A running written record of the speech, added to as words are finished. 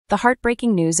The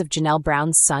heartbreaking news of Janelle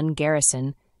Brown's son,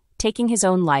 Garrison, taking his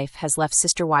own life has left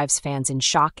Sister Wives fans in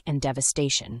shock and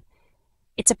devastation.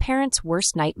 It's a parent's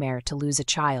worst nightmare to lose a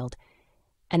child,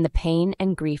 and the pain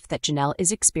and grief that Janelle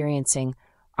is experiencing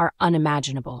are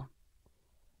unimaginable.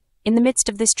 In the midst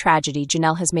of this tragedy,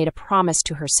 Janelle has made a promise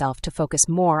to herself to focus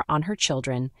more on her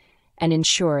children and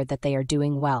ensure that they are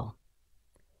doing well.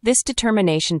 This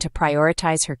determination to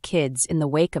prioritize her kids in the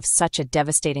wake of such a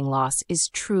devastating loss is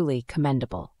truly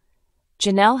commendable.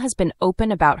 Janelle has been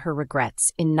open about her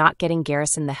regrets in not getting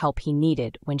Garrison the help he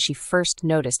needed when she first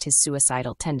noticed his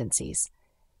suicidal tendencies.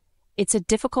 It's a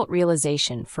difficult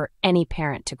realization for any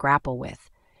parent to grapple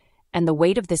with, and the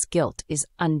weight of this guilt is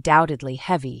undoubtedly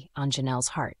heavy on Janelle's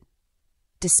heart.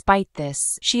 Despite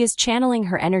this, she is channeling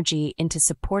her energy into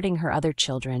supporting her other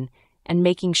children and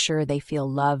making sure they feel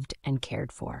loved and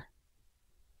cared for.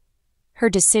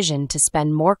 Her decision to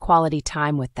spend more quality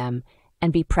time with them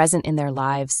and be present in their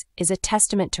lives is a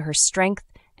testament to her strength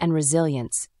and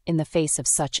resilience in the face of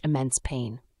such immense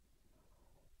pain.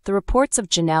 The reports of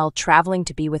Janelle traveling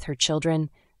to be with her children,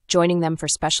 joining them for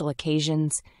special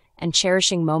occasions, and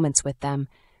cherishing moments with them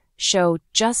show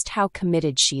just how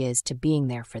committed she is to being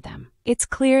there for them. It's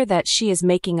clear that she is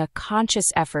making a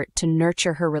conscious effort to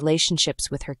nurture her relationships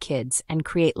with her kids and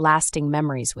create lasting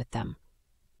memories with them.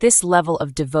 This level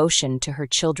of devotion to her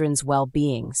children's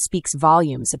well-being speaks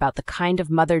volumes about the kind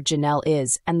of mother Janelle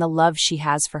is and the love she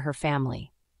has for her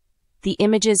family. The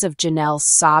images of Janelle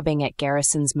sobbing at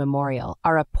Garrison's memorial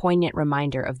are a poignant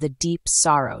reminder of the deep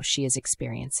sorrow she is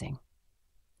experiencing.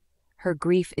 Her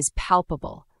grief is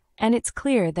palpable, and it's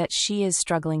clear that she is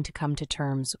struggling to come to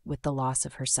terms with the loss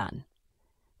of her son.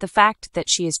 The fact that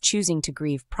she is choosing to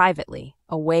grieve privately,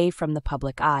 away from the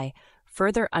public eye,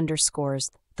 further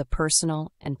underscores the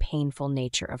personal and painful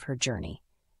nature of her journey.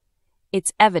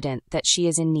 It's evident that she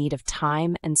is in need of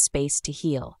time and space to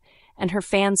heal, and her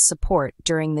fans' support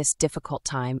during this difficult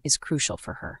time is crucial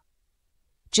for her.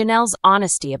 Janelle's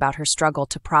honesty about her struggle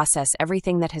to process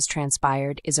everything that has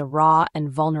transpired is a raw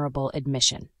and vulnerable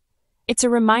admission. It's a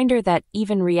reminder that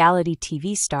even reality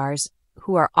TV stars,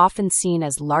 who are often seen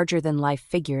as larger-than-life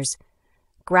figures,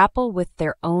 grapple with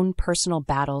their own personal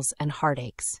battles and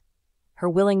heartaches. Her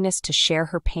willingness to share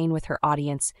her pain with her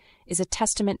audience is a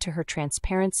testament to her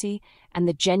transparency and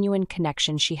the genuine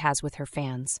connection she has with her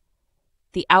fans.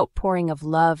 The outpouring of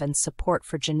love and support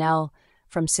for Janelle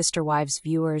from Sister Wives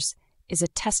viewers is a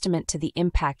testament to the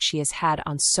impact she has had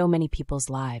on so many people's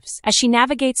lives. As she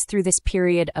navigates through this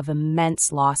period of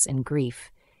immense loss and grief,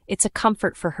 it's a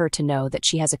comfort for her to know that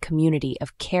she has a community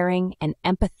of caring and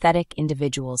empathetic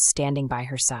individuals standing by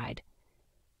her side.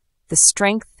 The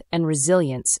strength and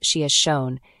resilience she has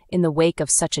shown in the wake of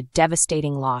such a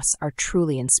devastating loss are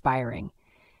truly inspiring,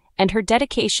 and her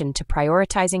dedication to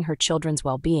prioritizing her children's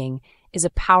well-being is a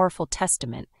powerful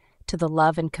testament to the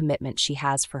love and commitment she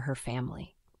has for her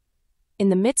family. In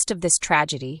the midst of this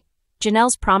tragedy,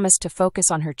 Janelle's promise to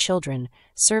focus on her children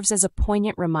serves as a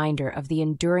poignant reminder of the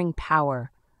enduring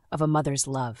power of a mother's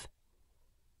love.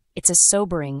 It's a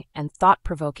sobering and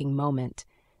thought-provoking moment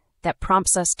that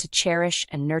prompts us to cherish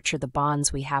and nurture the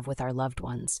bonds we have with our loved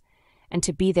ones, and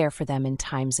to be there for them in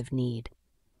times of need.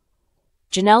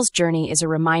 Janelle's journey is a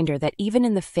reminder that even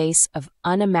in the face of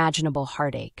unimaginable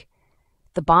heartache,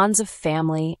 the bonds of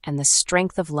family and the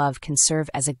strength of love can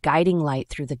serve as a guiding light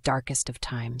through the darkest of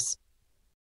times.